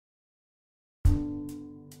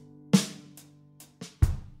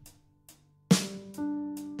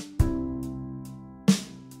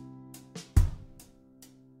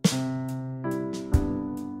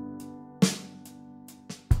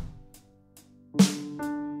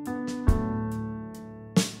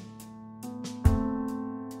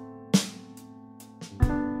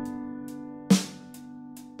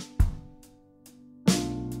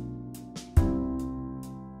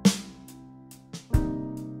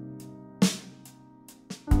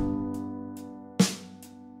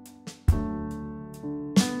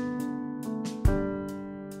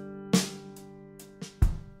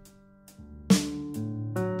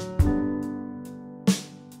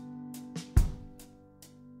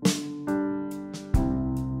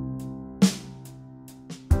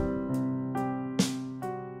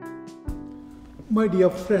My dear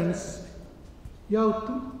friends, you have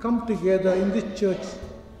to come together in this church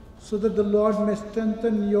so that the Lord may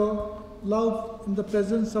strengthen your love in the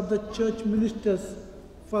presence of the church ministers,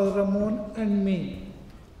 Father Ramon and me,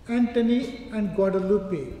 Anthony and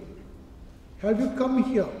Guadalupe. Have you come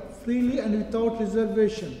here freely and without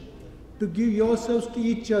reservation to give yourselves to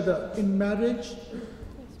each other in marriage?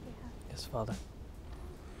 Yes, Father.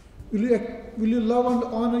 Will you love and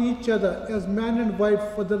honor each other as man and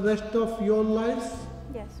wife for the rest of your lives?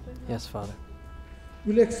 Yes, we will. Yes, Father.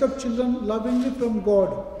 Will you accept children lovingly from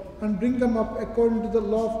God and bring them up according to the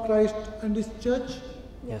law of Christ and His church?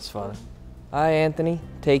 Yes, Father. I, Anthony,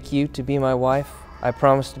 take you to be my wife. I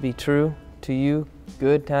promise to be true to you,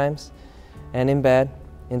 good times and in bad,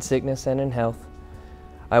 in sickness and in health.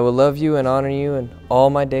 I will love you and honor you in all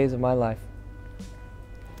my days of my life.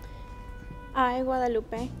 I,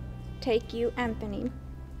 Guadalupe, take you, Anthony,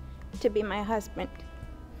 to be my husband.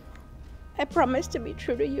 I promise to be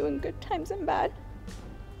true to you in good times and bad,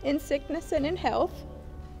 in sickness and in health.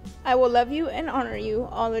 I will love you and honor you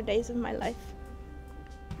all the days of my life.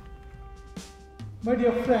 My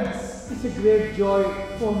dear friends, it's a great joy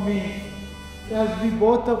for me as we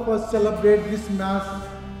both of us celebrate this Mass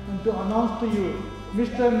and to announce to you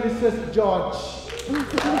Mr. and Mrs.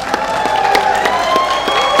 George.